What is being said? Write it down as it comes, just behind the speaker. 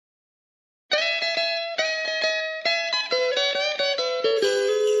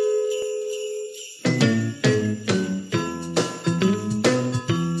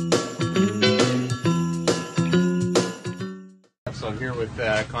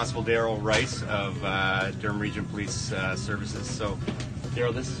Constable Daryl Rice of Durham Region Police Services. So,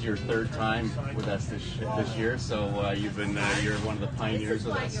 Daryl, this is your third time with us this year. So you've been you're one of the pioneers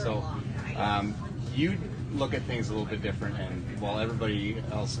with us. So you look at things a little bit different, and while everybody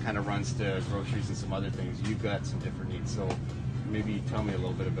else kind of runs to groceries and some other things, you've got some different needs. So maybe tell me a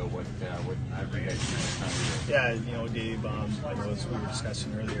little bit about what you guys do this time of year. Yeah, you know, Dave, I know as we were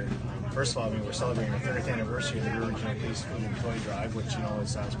discussing earlier, first of all, I mean, we're celebrating our 30th anniversary of the Durham Regional Police Food Employee Drive, which, you know,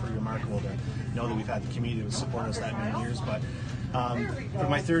 is pretty remarkable to know that we've had the community to support us that many years. But for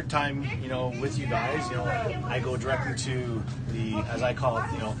my third time, you know, with you guys, you know, I go directly to the, as I call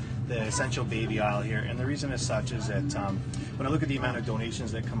it, you know, the essential baby aisle here. And the reason as such is that when I look at the amount of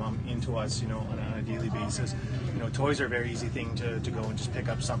donations that come into us, you know, on a daily basis, you know, toys are a very easy thing to go and just pick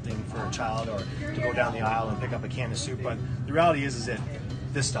up something for a child, or to go down the aisle and pick up a can of soup. But the reality is that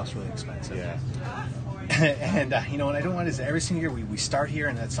this stuff's really expensive. Yeah. And you know, and I don't want to say every single year we start here,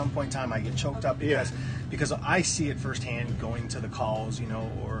 and at some point in time I get choked up because I see it firsthand going to the calls, you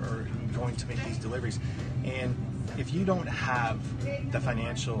know, or going to make these deliveries. And if you don't have the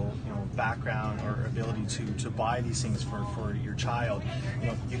financial, you know, background or ability to buy these things for your child, you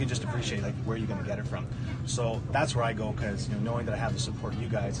know, you can just appreciate like where you're going to get it from. So that's where I go, because, you know, knowing that I have the support of you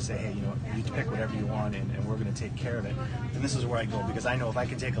guys to say, hey, you know, you pick whatever you want, and we're going to take care of it. And this is where I go, because I know if I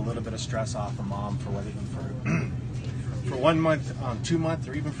can take a little bit of stress off of mom, for whether it be for 1 month, 2 months,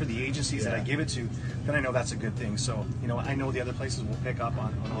 or even for the agencies that I give it to, then I know that's a good thing. So, you know, I know the other places will pick up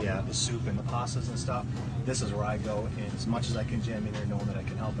on all the soup and the pastas and stuff. This is where I go, and as much as I can jam in there, knowing that I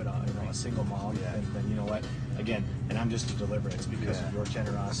can help it on, you know, a single mom, then you know what, again, and I'm just a deliverer. It's because of your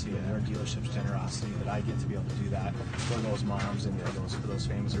generosity and your dealership's generosity that I get to be able to do that for those moms and for those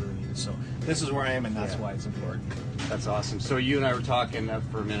families who really need it. So this is where I am, and that's why it's important. That's awesome. So you and I were talking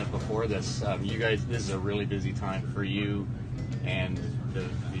for a minute before this. You guys, this is a really busy time for you, and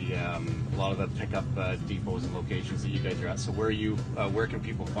a lot of the pickup depots and locations that you guys are at. So where can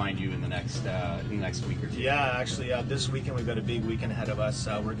people find you in the next week or two? Yeah, actually, this weekend we've got a big weekend ahead of us.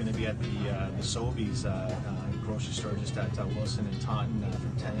 We're going to be at the Sobeys grocery store just at Wilson and Taunton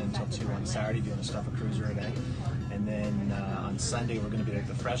from 10 until 2 on Saturday, doing a Stuff a Cruiser event. And then on Sunday we're going to be at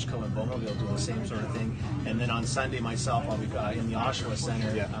the Fresh Co in Bowmanville doing the same sort of thing. And then on Sunday myself I'll be in the Oshawa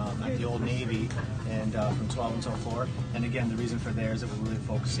Center at the Old Navy, and from 12 until 4. And again, the reason for there is that we're really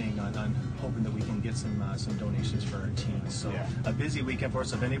focusing on hoping that we can get some donations for our teams. So a busy weekend for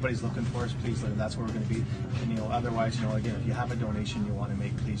us. If anybody's looking for us, please let them. That's where we're going to be. And, you know, otherwise, you know, again, if you have a donation you want to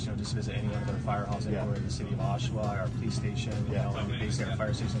make, please, you know, just visit any one of our fire halls anywhere in the city of Oshawa, our police station, you know, and basically our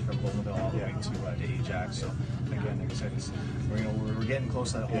fire station from Bowmanville all the way to Ajax. So again, like I said, we're getting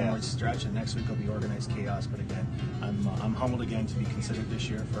close to that homeward stretch, and next week will be organized chaos. But again, I'm humbled again to be considered this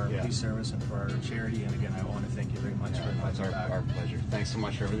year for our police service and for our charity. And again, I want to thank you very much for inviting me back. Our pleasure. Thanks so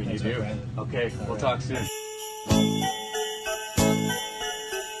much for everything you do. Okay, we'll talk soon.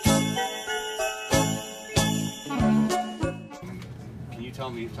 Can you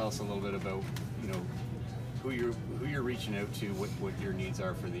tell us a little bit about, you know, who you're reaching out to, what your needs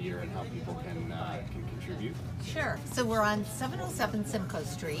are for the year, and how people can contribute? Sure. So we're on 707 Simcoe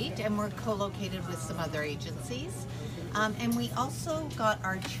Street, and we're co-located with some other agencies. And we also got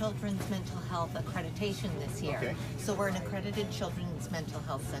our children's mental health accreditation this year. Okay. So we're an accredited children's mental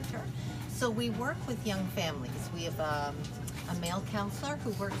health center. So we work with young families. We have a male counselor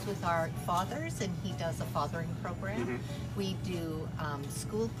who works with our fathers, and he does a fathering program. We do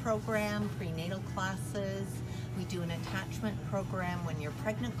school program, prenatal classes. We do an attachment program when you're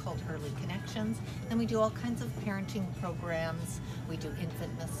pregnant called Early Connections. Then we do all kinds of parenting programs. We do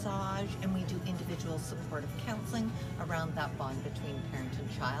infant massage, and we do individual supportive counseling around that bond between parent and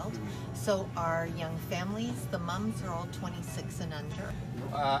child. So our young families, the mums, are all 26 and under.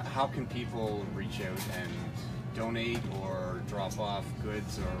 How can people reach out and donate or drop off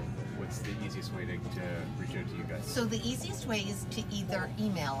goods, or what's the easiest way to reach out to you guys? So the easiest way is to either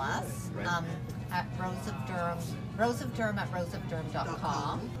email us at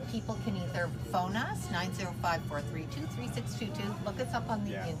roseofdurham@roseofdurham.com. People can either phone us, 905-432-3622, look us up on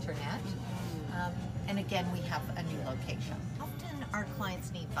the internet. And again, we have a new location. Often our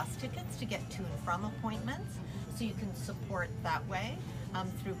clients need bus tickets to get to and from appointments, so you can support that way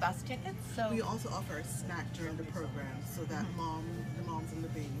through bus tickets. So we also offer a snack during the program, so that the moms and the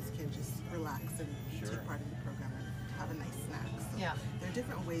babies can just relax and take part in the program and have a nice snack. So there are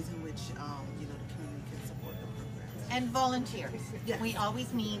different ways in which you know, the community can support the program. And volunteers. We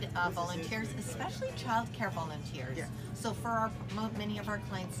always need volunteers, especially childcare volunteers. So for many of our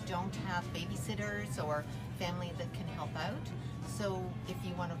clients don't have babysitters or family that can help out. So if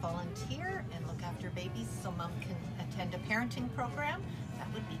you want to volunteer and look after babies so mom can attend a parenting program, that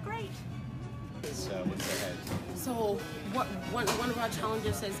would be great. What's ahead? So one of our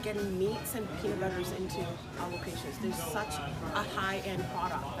challenges is getting meats and peanut butters into our locations. There's such a high-end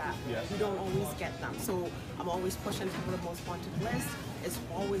product that we don't always get them. So I'm always pushing to the most wanted list. It's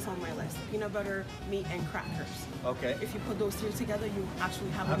always on my list. Peanut butter, meat, and crackers. Okay. If you put those three together, you actually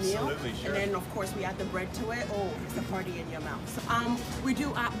have a meal. Absolutely, sure. And then of course we add the bread to it. Oh, it's a party in your mouth. So, we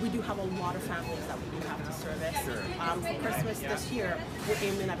do have a lot of families that we do have to service. Sure. For Christmas this year, we're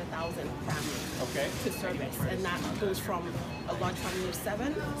aiming at 1,000 families to service, and that goes from a large family of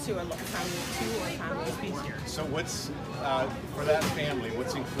 7 to a family of 2 or a family of 4. So what's for that family?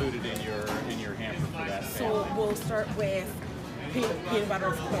 What's included in your hamper for that family? So we'll start with peanut butter,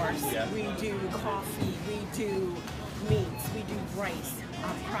 of course. Yeah. We do coffee. We do meats. We do rice.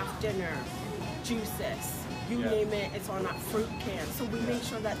 Craft dinner, juices. You name it, it's on that fruit can. So we make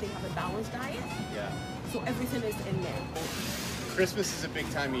sure that they have a balanced diet. Yeah. So everything is in there. Christmas is a big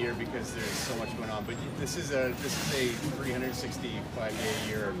time of year because there's so much going on, but this is a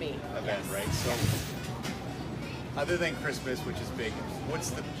 365-day-a-year event, right? So, other than Christmas, which is big, what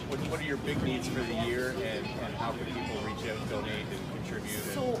are your big needs for the year, and how can people reach out, donate, and contribute?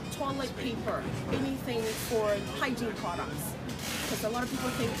 So toilet paper, anything for hygiene products. Because a lot of people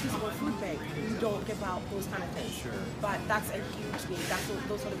think because we're a food bank, we don't give out those kind of things. Sure. But that's a huge need.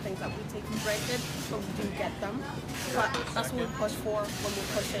 Those are the things that we take for granted, but we do get them. But that's what we push for when we're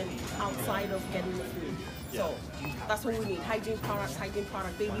pushing outside of getting the food. So that's what we need: hygiene products, baby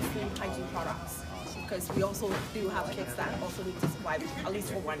food, hygiene products. Because we also do have kids that also need to survive at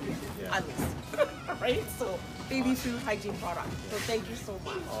least for 1 year, at least, right? So baby food, hygiene products. So thank you so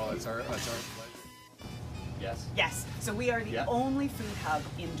much. Oh, it's our pleasure. Yes. Yes. So we are the only food hub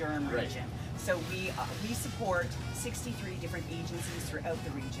in Durham region. So we support 63 different agencies throughout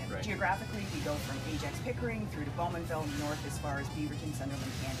the region. Right. Geographically, we go from Ajax Pickering through to Bowmanville, north as far as Beaverton,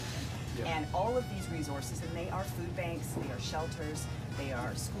 Sunderland, Camden. And all of these resources, and they are food banks, they are shelters, they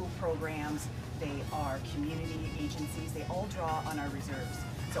are school programs, they are community agencies, they all draw on our reserves.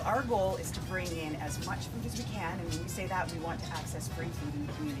 So our goal is to bring in as much food as we can, and when we say that, we want to access free food in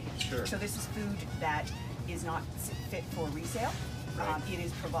the community. Sure. So this is food that is not fit for resale. Right. It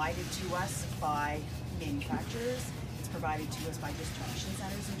is provided to us by manufacturers. It's provided to us by distribution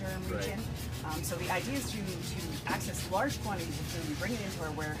centers in Durham region. So the idea is to access large quantities of food. We bring it into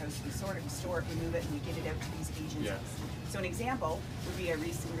our warehouse, we sort it, we store it, we move it, and we get it out to these agencies. So an example would be I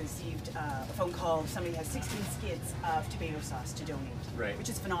recently received a phone call. Somebody has 16 skids of tomato sauce to donate, which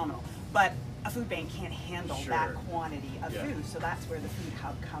is phenomenal. But a food bank can't handle that quantity of food, so that's where the food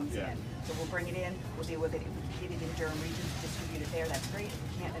hub comes in. So we'll bring it in, we'll deal with it. If we can get it in Durham region, distribute it there, that's great. If we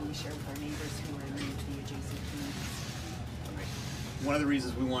can't, then we share with our neighbors who are in the adjacent communities. One of the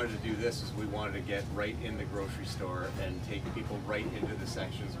reasons we wanted to do this is we wanted to get right in the grocery store and take people right into the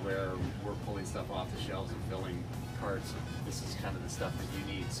sections where we're pulling stuff off the shelves and filling carts. This is kind of the stuff that you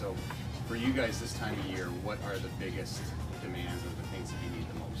need. So for you guys this time of year, what are the biggest demands or the things that you need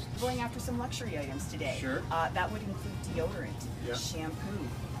the most? Going after some luxury items today. Sure. That would include deodorant, shampoo,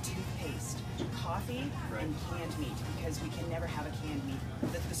 toothpaste, coffee, and canned meat, because we can never have a canned meat.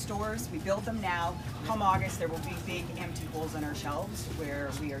 The stores, we build them now. Come August, there will be big empty holes on our shelves where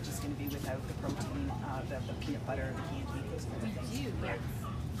we are just going to be without the protein, the peanut butter, the canned meat, those kinds of things. Right.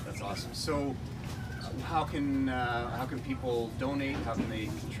 That's awesome. So how can people donate? How can they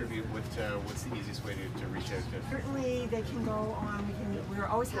contribute? What's the easiest way to reach out to? Certainly, they can go on. We're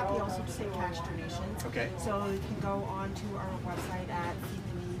always happy also to take cash donations. Okay. So they can go on to our website at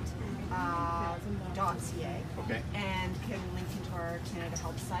feedthemeat.ca. Okay. And can link into our Canada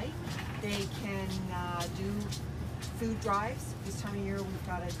Help site. They can do food drives. This time of year, we've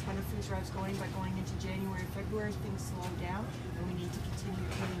got a ton of food drives going, but going into January, February, things slow down, and we need to continue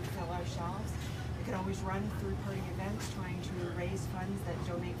to fill our shelves. We can always run third-party events trying to raise funds that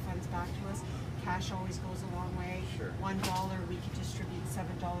donate funds back to us. Cash always goes a long way. Sure. $1, we could distribute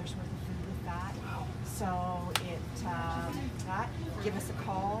 $7 worth of food with that. Wow. So give us a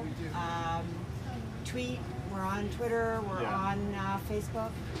call, tweet. We're on Twitter. We're on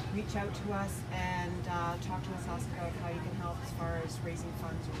Facebook. Reach out to us and talk to us. Ask about how you can help as far as raising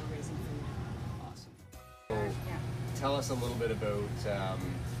funds or raising food. Awesome. So tell us a little bit about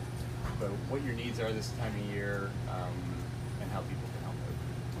what your needs are this time of year and how people can help out.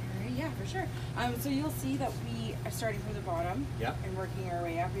 Yeah, for sure. So you'll see that we are starting from the bottom and working our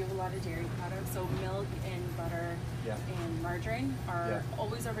way up. We have a lot of dairy products, so milk and butter and margarine are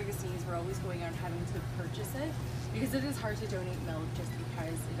always our biggest needs. We're always going out and having to purchase it because it is hard to donate milk just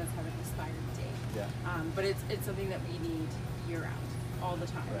because it does have an expired date. But it's something that we need year round, all the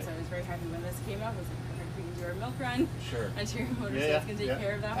time. So I was very happy when this came out. I was like, perfect we can do our milk run. Sure. Ontario Motor Sales can take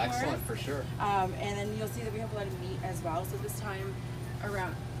care of that Excellent, for us. for sure. And then you'll see that we have a lot of meat as well. So this time,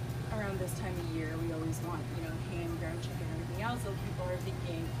 around this time of year, we always want, you know, ham, ground chicken, everything else. So people are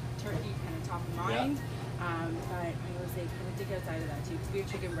thinking turkey kind of top of mind. But I always say kind of think outside of that too, because we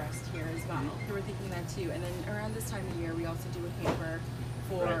have chicken breast here as well. So we're thinking that too. And then around this time of year, we also do a hamper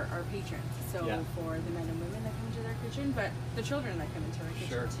for our patrons. So for the men and women that come into their kitchen, but the children that come into our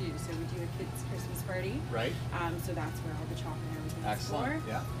kitchen too. So we do a kids' Christmas party. Right. So that's where all the chocolate and everything is for.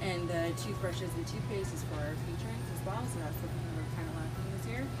 Yeah. And the toothbrushes and toothpaste is for our patrons as well. So that's something that we're kind of lacking this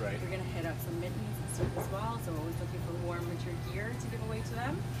year. Right. We're going to hit up some mittens and stuff as well. So always looking for warm winter gear to give away to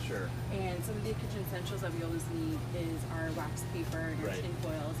them. Sure. And some of the kitchen essentials that we always need is our wax paper and our tin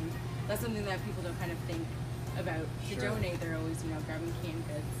foils. And that's something that people don't kind of think about to donate. They're always, you know, grabbing canned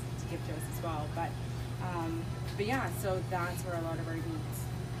goods to give to us as well. But yeah, so that's where a lot of our needs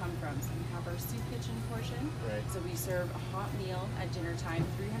come from. So we have our soup kitchen portion. Right. So we serve a hot meal at dinner time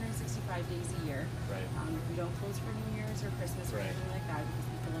 365 days a year. Right. We don't close for New Year's or Christmas or anything like that because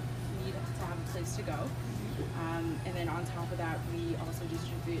people need to have a place to go. And then on top of that, we also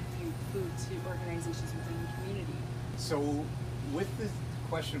distribute food to organizations within the community. So with the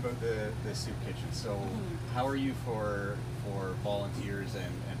question about the soup kitchen, so how are you for volunteers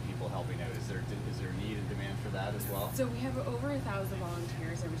and people helping out? Is there a need and demand for that as well? So we have over 1,000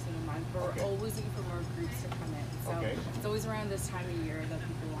 volunteers every single month, but we're always looking for more groups to come in. So it's always around this time of year that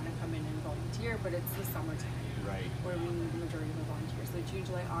people want to come in and volunteer, but it's the summertime where we need the majority of the volunteers. So June,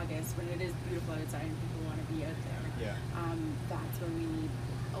 July, August, when it is beautiful outside and people want to be out there, that's when we need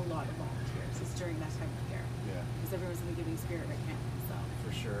a lot of volunteers. It's during that time of year. Yeah. Because everyone's in the giving spirit right now. So.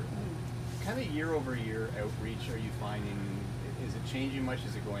 For sure. Kind of year over year outreach, are you finding, is it changing much?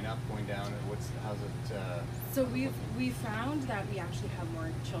 Is it going up, going down? How's it? So we've found that we actually have more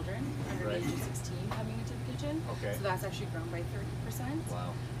children under the age of 16 coming into the kitchen. Okay. So that's actually grown by 30%.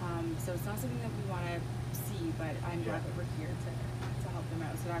 Wow. So it's not something that we want to see, but I'm glad that we're here to help them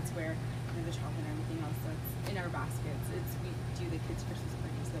out. So that's where, you know, the chocolate and everything else that's in our baskets. We do the kids' Christmas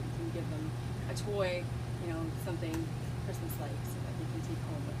party so that we can give them a toy, you know, something Christmas-like, so that they can take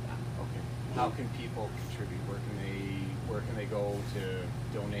home with them. Okay. How can people contribute? Where can they go to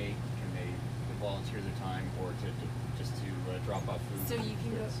donate? Can they volunteer their time or just to drop off food? So you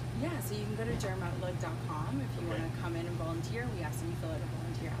can go to dermoutlook.com if you want to come in and volunteer. We ask that you fill out a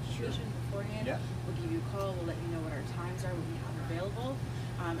volunteer application beforehand. We'll give you a call. We'll let you know what our times are, what we have available.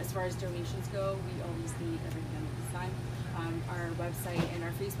 As far as donations go, we always need everything under the sun. Our website and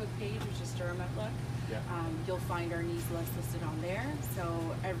our Facebook page, which is Durham Outlook. You'll find our needs list listed on there. So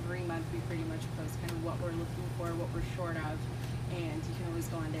every month we pretty much post kind of what we're looking for, what we're short of, and you can always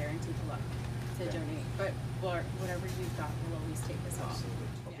go on there and take a look to donate. But whatever you've got, we'll always take as well. Absolutely.